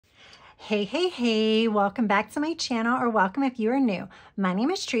Hey, welcome back to my channel, or welcome if you are new. My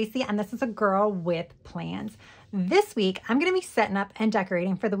name is Tracy and this is A Girl with Plans. This week, I'm gonna be setting up and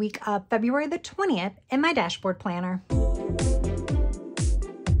decorating for the week of February the 20th in my dashboard planner.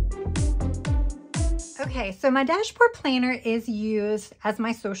 Okay, so my dashboard planner is used as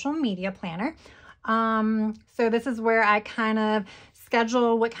my social media planner. So this is where I kind of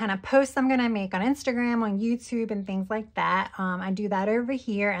schedule what kind of posts I'm going to make on Instagram, on YouTube, and things like that. I do that over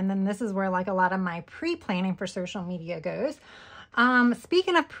here. And then this is where like a lot of my pre-planning for social media goes.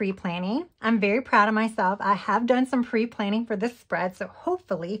 Speaking of pre-planning, I'm very proud of myself. I have done some pre-planning for this spread. So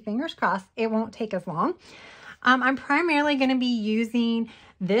hopefully, fingers crossed, it won't take as long. I'm primarily going to be using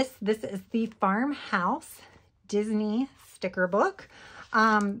this. This is the Farmhouse Disney sticker book.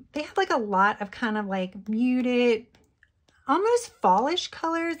 They have like a lot of kind of like muted, almost fallish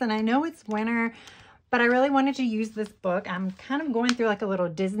colors, and I know it's winter, but I really wanted to use this book. I'm kind of going through like a little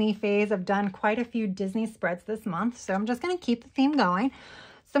Disney phase. I've done quite a few Disney spreads this month, so I'm just going to keep the theme going.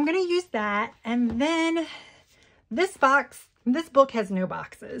 So I'm going to use that, and then this book has no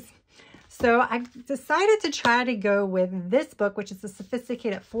boxes. So I decided to try to go with this book, which is a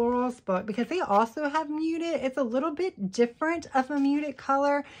Sophisticated Florals book, because they also have muted. It's a little bit different of a muted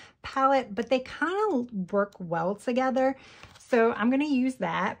color palette, but they kind of work well together. So I'm going to use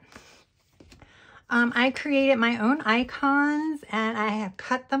that. I created my own icons and I have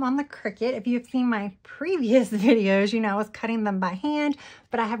cut them on the Cricut. If you've seen my previous videos, you know I was cutting them by hand,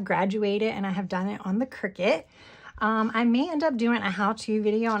 but I have graduated and I have done it on the Cricut. I may end up doing a how-to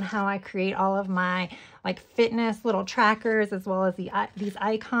video on how I create all of my like fitness little trackers as well as these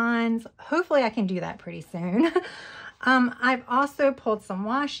icons. Hopefully I can do that pretty soon. I've also pulled some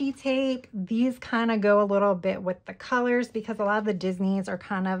washi tape. These kind of go a little bit with the colors because a lot of the Disneys are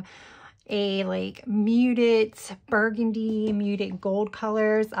kind of a like muted burgundy, muted gold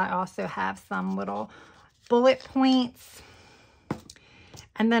colors. I also have some little bullet points.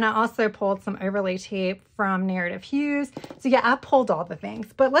 And then I also pulled some overlay tape from Narrative Hues. So yeah, I pulled all the things,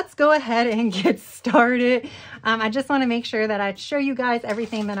 but let's go ahead and get started. I just want to make sure that I show you guys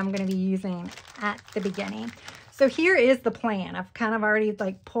everything that I'm going to be using at the beginning. So here is the plan. I've kind of already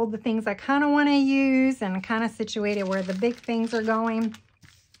like pulled the things I kind of want to use and kind of situated where the big things are going.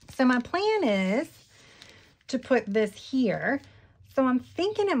 So my plan is to put this here. So I'm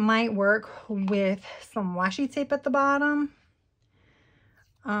thinking it might work with some washi tape at the bottom.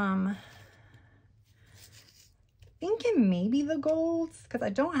 Thinking maybe the golds, because I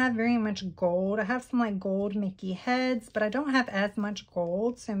don't have very much gold. I have some like gold Mickey heads, but I don't have as much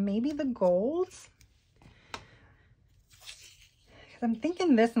gold, so maybe the golds. Because I'm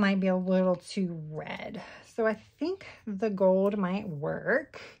thinking this might be a little too red, so I think the gold might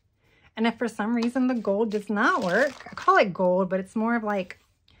work. And if for some reason the gold does not work, I call it gold, but it's more of like,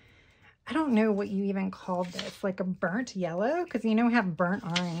 I don't know what you even call this, like a burnt yellow, because you know we have burnt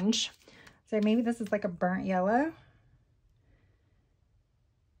orange. So maybe this is like a burnt yellow.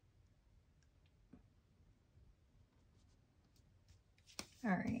 All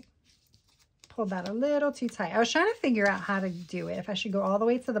right, pulled that a little too tight. I was trying to figure out how to do it, if I should go all the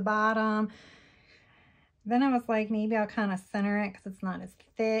way to the bottom. Then I was like, maybe I'll kind of center it because it's not as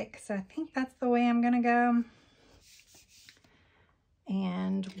thick. So I think that's the way I'm gonna go.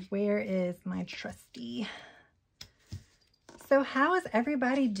 And where is my trusty? So how is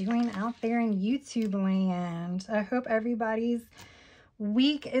everybody doing out there in YouTube land? I hope everybody's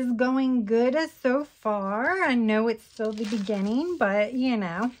week is going good so far. I know it's still the beginning, but you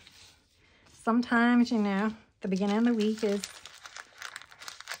know, sometimes, you know, the beginning of the week is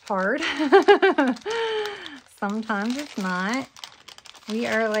hard. Sometimes it's not. We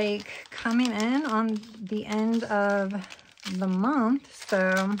are like coming in on the end of the month,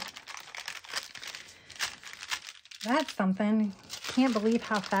 so that's something. Can't believe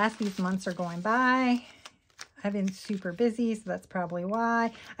how fast these months are going by. I've been super busy, so that's probably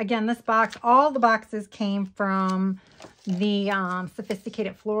why. Again, this box, all the boxes came from the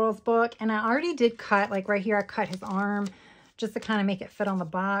Sophisticated Florals book, and I already did cut, like right here, I cut his arm just to kind of make it fit on the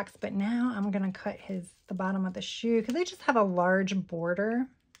box, but now I'm gonna cut the bottom of the shoe because they just have a large border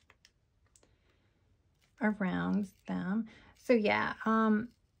around them. So yeah, I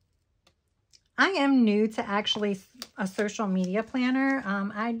am new to actually a social media planner.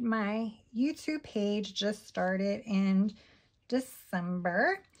 My YouTube page just started in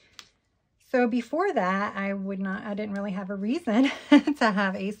December. So before that, I didn't really have a reason to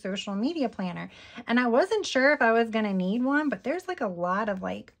have a social media planner. And I wasn't sure if I was going to need one, but there's like a lot of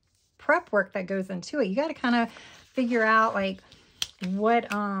like prep work that goes into it. You got to kind of figure out like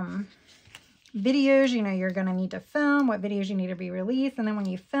what videos, you know, you're going to need to film, what videos you need to be released. And then when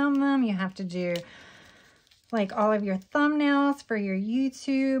you film them, you have to do like all of your thumbnails for your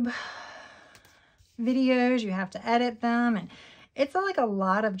YouTube videos. You have to edit them. And it's like a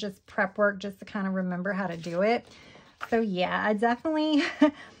lot of just prep work just to kind of remember how to do it. So yeah, I definitely,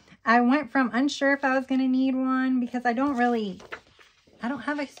 I went from unsure if I was going to need one because I don't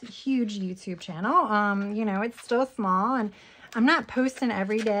have a huge YouTube channel. You know, it's still small and I'm not posting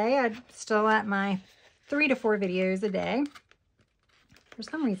every day. I'm still at my 3 to 4 videos a day. For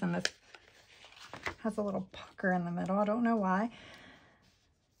some reason, this has a little pucker in the middle. I don't know why.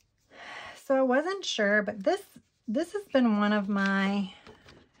 So I wasn't sure, but this has been one of my,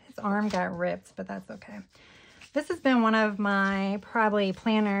 his arm got ripped, but that's okay. This has been one of my probably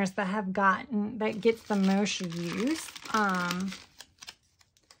planners that gets the most use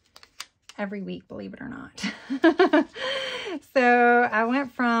every week, believe it or not. So I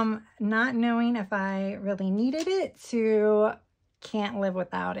went from not knowing if I really needed it to can't live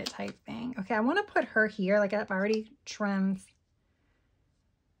without it type thing. Okay, I want to put her here, like I've already trimmed,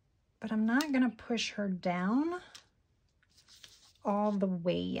 but I'm not going to push her down all the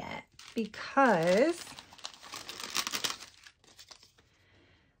way yet because,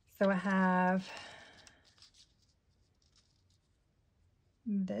 so I have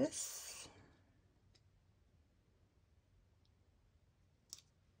this.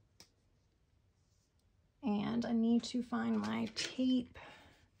 And I need to find my tape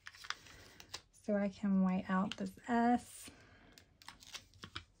so I can white out this S.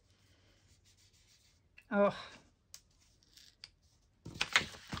 Oh.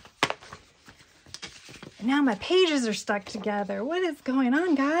 And now my pages are stuck together. What is going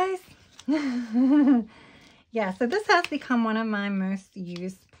on, guys? Yeah, so this has become one of my most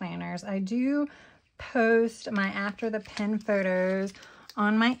used planners. I do post my after the pen photos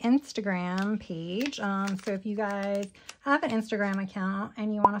on my Instagram page. So if you guys have an Instagram account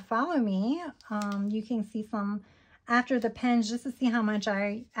and you want to follow me, you can see some after the pens just to see how much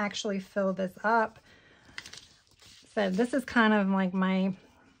I actually fill this up. So this is kind of like my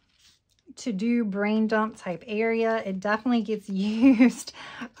to-do brain dump type area. It definitely gets used.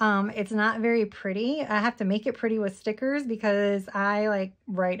 It's not very pretty. I have to make it pretty with stickers because I like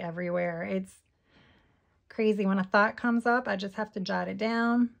write everywhere. It's crazy. When a thought comes up, I just have to jot it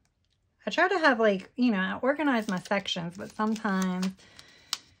down. I try to have like, you know, I organize my sections, but sometimes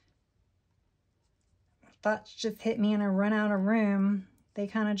thoughts just hit me and I run out of room. They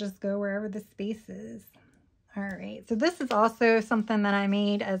kind of just go wherever the space is. All right, so this is also something that I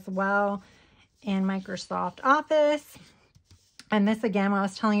made as well in Microsoft Office. And this, again, when I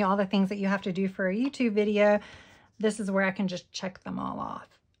was telling you all the things that you have to do for a YouTube video, this is where I can just check them all off.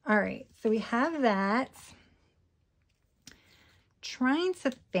 All right, so we have that. Trying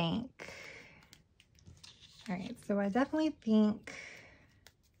to think. All right, so I definitely think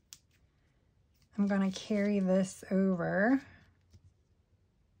I'm going to carry this over.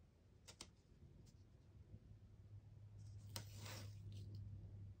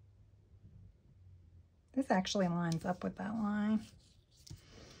 This actually lines up with that line.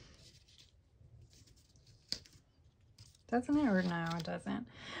 Doesn't it? Or no, it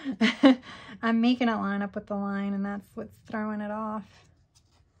doesn't. I'm making it line up with the line and that's what's throwing it off.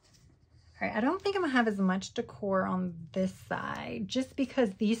 All right, I don't think I'm gonna have as much decor on this side just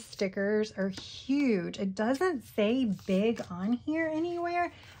because these stickers are huge. It doesn't say big on here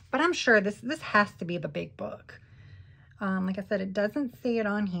anywhere, but I'm sure this has to be the big book. Like I said, it doesn't say it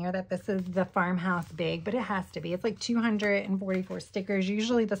on here that this is the Farmhouse Big, but it has to be. It's like 244 stickers.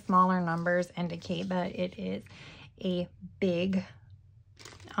 Usually the smaller numbers indicate that it is a big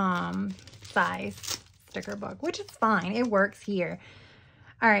size sticker book, which is fine. It works here.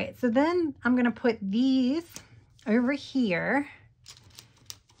 All right, so then I'm going to put these over here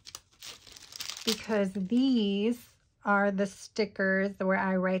because these are the stickers where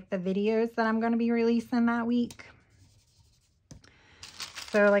I write the videos that I'm going to be releasing that week.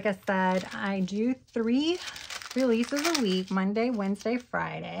 So like I said, I do 3 releases a week, Monday, Wednesday,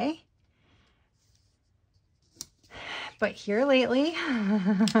 Friday. But here lately,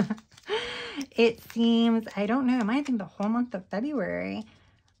 it seems, I don't know, it might have been the whole month of February.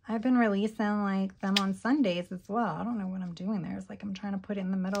 I've been releasing like them on Sundays as well. I don't know what I'm doing there. It's like I'm trying to put it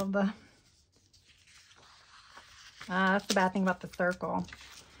in the middle of the, that's the bad thing about the circle.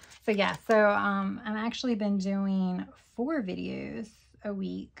 So yeah, so I've actually been doing 4 videos a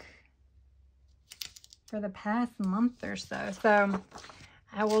week for the past month or so. So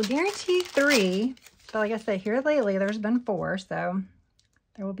I will guarantee 3, but like I said, here lately there's been 4, so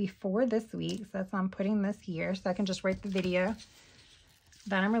there will be 4 this week. So that's why I'm putting this here so I can just write the video.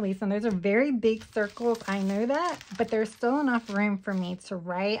 that I'm releasing. Those are very big circles, I know that, but there's still enough room for me to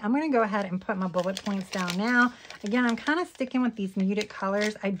write. I'm going to go ahead and put my bullet points down now. Again, I'm kind of sticking with these muted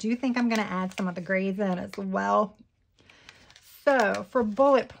colors. I do think I'm going to add some of the grays in as well. So for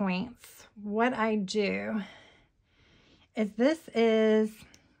bullet points, what I do is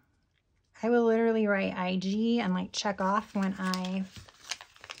I will literally write IG and like check off when I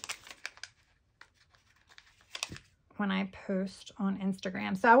post on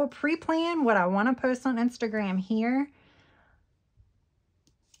Instagram. So I will pre-plan what I want to post on Instagram here,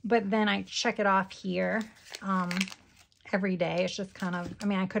 but then I check it off here every day. It's just kind of, I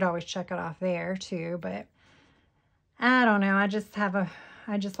mean, I could always check it off there too, but I don't know. I just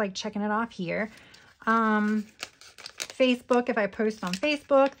like checking it off here. Facebook, if I post on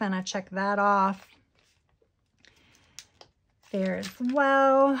Facebook, then I check that off there as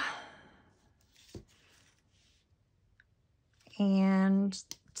well. And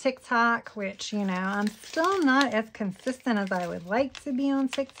TikTok, which, you know, I'm still not as consistent as I would like to be on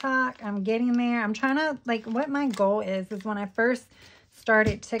TikTok. I'm getting there. I'm trying to, like, what my goal is when I first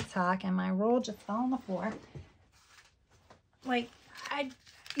started TikTok and my roll just fell on the floor. Like, I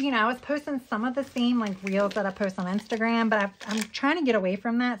was posting some of the same, like, reels that I post on Instagram, but I'm trying to get away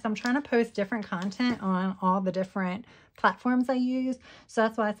from that. So I'm trying to post different content on all the different platforms I use. So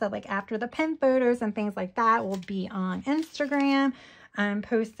that's why I said, like, after the pen photos and things like that will be on Instagram. I'm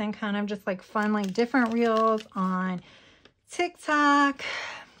posting kind of just like fun, like different reels on TikTok.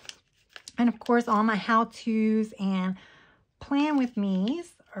 And of course, all my how-tos and plan with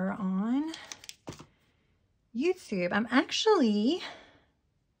me's are on YouTube.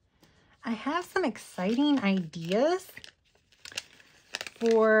 I have some exciting ideas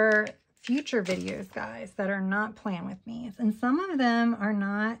for future videos, guys, that are not plan with me's. And some of them are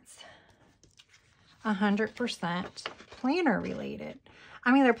not 100% planner related.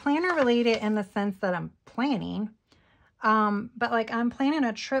 I mean, they're planner related in the sense that I'm planning. But like I'm planning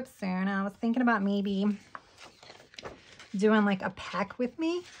a trip soon. And I was thinking about maybe doing like a pack with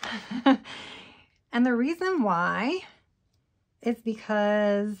me. And the reason why is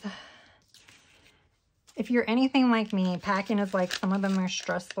because if you're anything like me, packing is like some of the most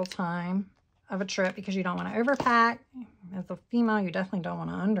stressful time of a trip because you don't want to overpack. As a female, you definitely don't want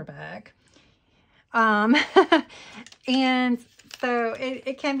to underpack. And so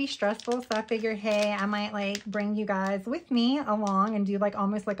it can be stressful. So I figured, hey, I might like bring you guys with me along and do like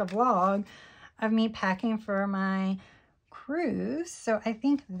almost like a vlog of me packing for my cruise. So I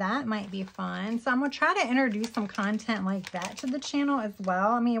think that might be fun. So I'm going to try to introduce some content like that to the channel as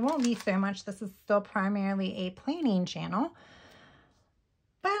well. I mean, it won't be so much. This is still primarily a planning channel.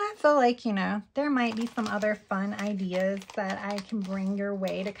 But I feel like, you know, there might be some other fun ideas that I can bring your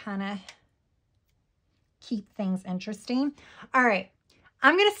way to kind of keep things interesting. All right,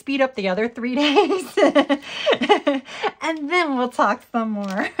 I'm going to speed up the other 3 days and then we'll talk some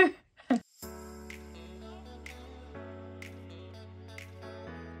more.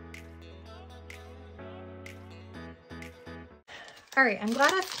 All right, I'm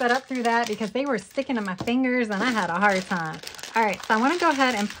glad I sped up through that because they were sticking to my fingers and I had a hard time. All right, so I want to go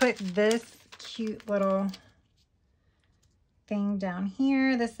ahead and put this cute little thing down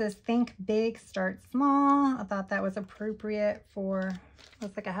here. This is Think Big, Start Small. I thought that was appropriate for,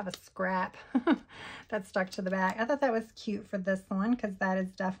 looks like I have a scrap that's stuck to the back. I thought that was cute for this one because that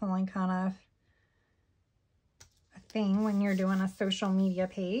is definitely kind of a thing when you're doing a social media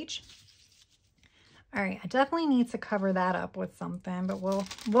page. All right, I definitely need to cover that up with something, but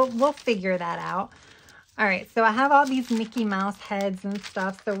we'll figure that out. All right, so I have all these Mickey Mouse heads and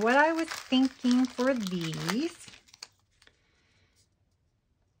stuff. So what I was thinking for these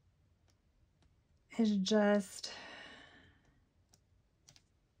is just,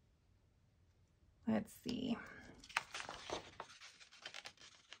 let's see.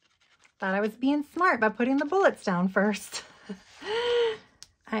 Thought I was being smart by putting the bullets down first.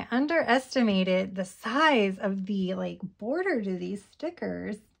 I underestimated the size of the like border to these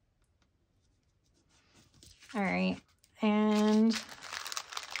stickers. All right, and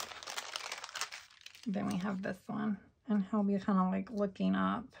then we have this one, and he'll be kind of like looking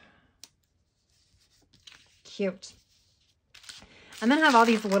up. Cute. And then I have all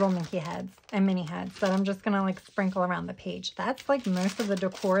these little Mickey heads and mini heads that I'm just gonna like sprinkle around the page. That's like most of the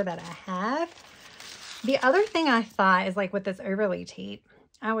decor that I have. The other thing I thought is like with this overlay tape,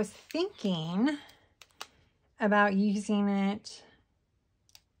 I was thinking about using it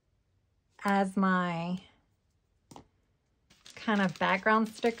as my kind of background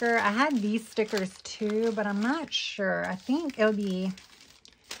sticker. I had these stickers too, but I'm not sure. I think it'll be,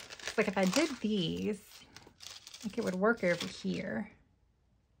 it's like if I did these, I think it would work over here.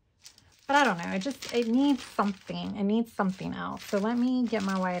 But I don't know, it needs something. It needs something else. So let me get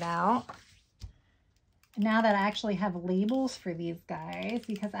my white out. Now that I actually have labels for these guys,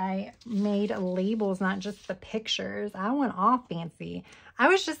 because I made labels, not just the pictures. I went all fancy. I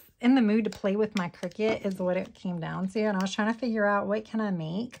was just in the mood to play with my Cricut is what it came down to. And I was trying to figure out what can I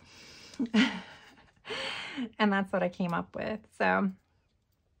make. And that's what I came up with. So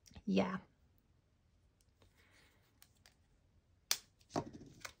yeah.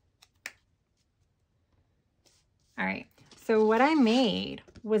 All right. So what I made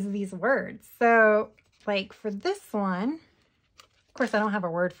was these words. So like for this one, of course I don't have a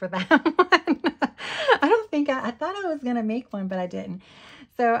word for that one. I don't think I thought I was going to make one, but I didn't.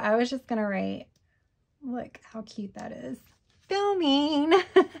 So I was just going to write, look how cute that is. Filming.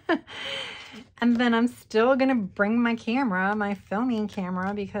 And then I'm still going to bring my camera, my filming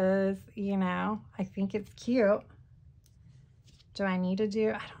camera, because, you know, I think it's cute. Do I need to do?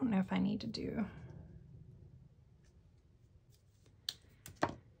 I don't know if I need to do.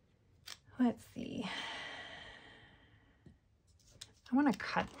 Let's see. I want to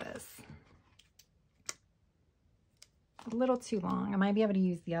cut this a little too long. I might be able to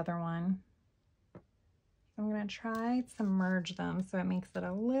use the other one. I'm going to try to merge them so it makes it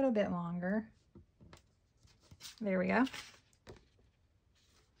a little bit longer. There we go.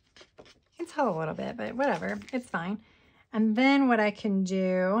 You can tell a little bit, but whatever, it's fine. And then what I can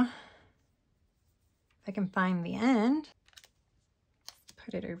do, if I can find the end,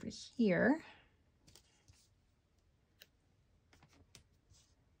 put it over here.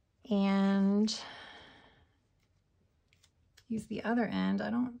 And use the other end.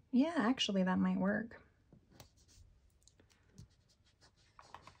 Yeah, actually that might work.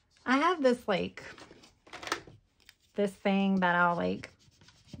 I have this this thing that I'll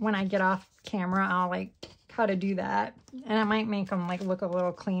when I get off camera, I'll how to do that. And it might make them look a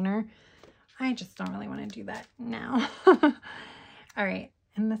little cleaner. I just don't really want to do that now. All right,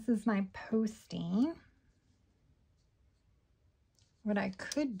 and this is my posting. What I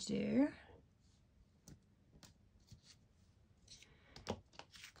could do,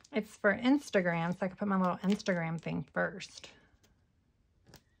 it's for Instagram, so I could put my little Instagram thing first.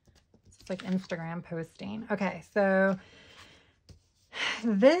 It's like Instagram posting. Okay, so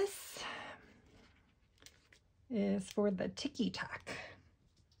this is for the TikTok.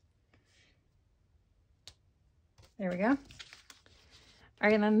 There we go. All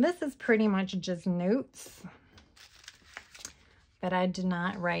right, and then this is pretty much just notes. But I did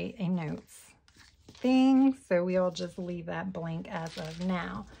not write a notes thing, so we'll just leave that blank as of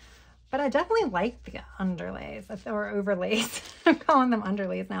now. But I definitely like the underlays or overlays. I'm calling them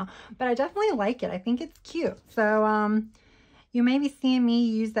underlays now, but I definitely like it. I think it's cute. So you may be seeing me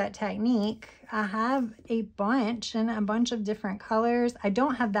use that technique. I have a bunch and a bunch of different colors. I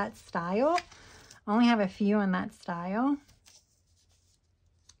don't have that style. I only have a few in that style.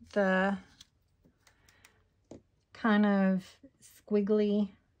 The kind of squiggly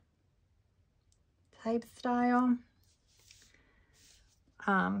type style.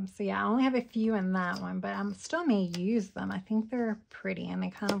 So yeah, I only have a few in that one, but I'm still may use them. I think they're pretty and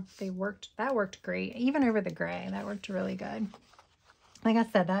that worked great. Even over the gray, that worked really good. Like I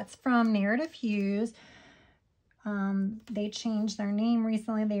said, that's from Narrative Hues. They changed their name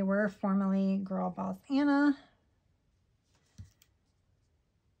recently. They were formerly Girl Boss Anna.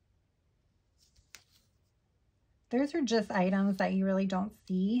 Those are just items that you really don't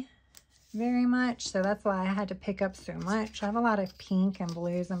see very much, so that's why I had to pick up so much. I have a lot of pink and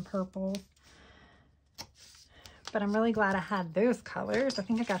blues and purples, but I'm really glad I had those colors. I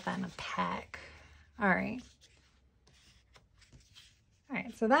think I got that in a pack. All right,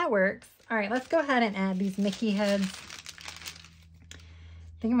 so that works. All right, let's go ahead and add these Mickey heads.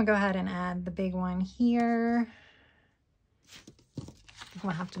 I think I'm gonna go ahead and add the big one here. I'm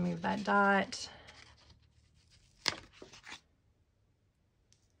gonna have to move that dot.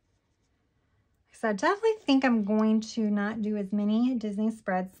 So I definitely think I'm going to not do as many Disney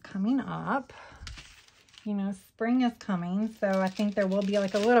spreads coming up. You know, spring is coming, so I think there will be a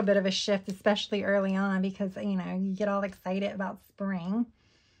little bit of a shift, especially early on, because, you know, you get all excited about spring.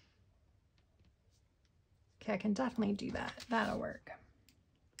 Okay, I can definitely do that. That'll work.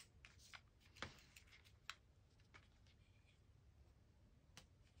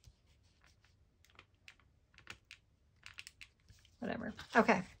 Whatever.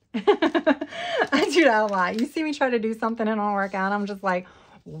 Okay. I do that a lot. You see me try to do something and it don't work out. I'm just like,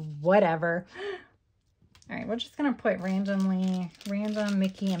 whatever. All right, we're just going to put random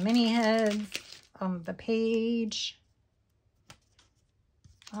Mickey and Minnie heads on the page.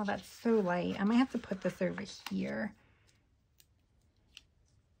 Oh, that's so light. I might have to put this over here.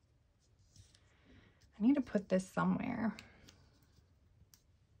 I need to put this somewhere.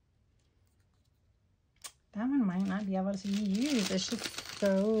 That one might not be able to be used. It's just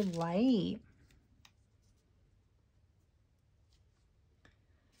so light.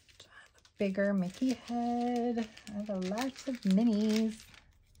 Bigger Mickey head. I have lots of minis.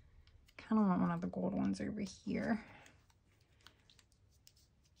 Kind of want one of the gold ones over here.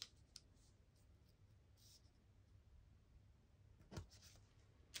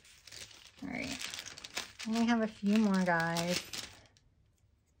 All right, and we have a few more guys.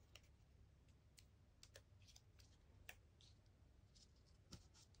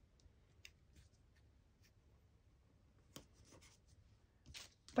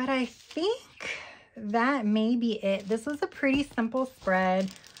 But I think that may be it. This was a pretty simple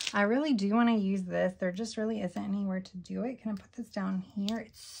spread. I really do want to use this. There just really isn't anywhere to do it. Can I put this down here?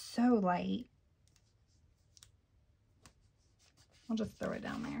 It's so light. I'll just throw it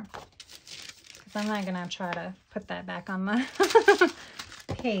down there, because I'm not going to try to put that back on the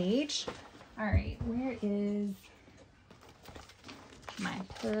page. All right, where is my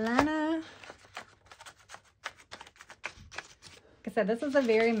planner? Like I said, this is a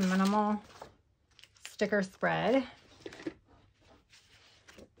very minimal sticker spread.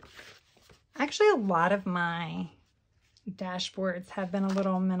 Actually, a lot of my dashboards have been a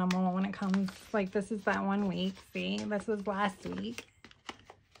little minimal when it comes, like this is that 1 week. See, this was last week,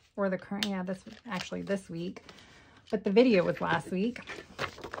 or the current, yeah, this was actually this week, but the video was last week.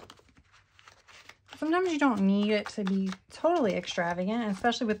 Sometimes you don't need it to be totally extravagant,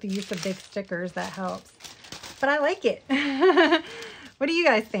 especially with the use of big stickers. That helps. But I like it. What do you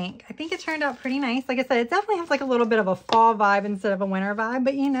guys think? I think it turned out pretty nice. Like I said, it definitely has like a little bit of a fall vibe instead of a winter vibe,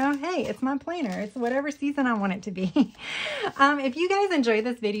 but you know, hey, it's my planner. It's whatever season I want it to be. If you guys enjoyed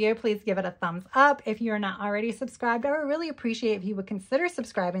this video, please give it a thumbs up. If you're not already subscribed, I would really appreciate if you would consider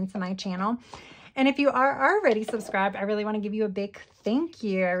subscribing to my channel. And if you are already subscribed, I really want to give you a big thank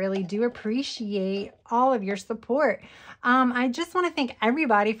you. I really do appreciate all of your support. I just want to thank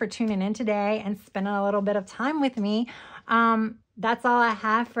everybody for tuning in today and spending a little bit of time with me. That's all I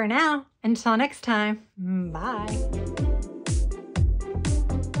have for now. Until next time, bye.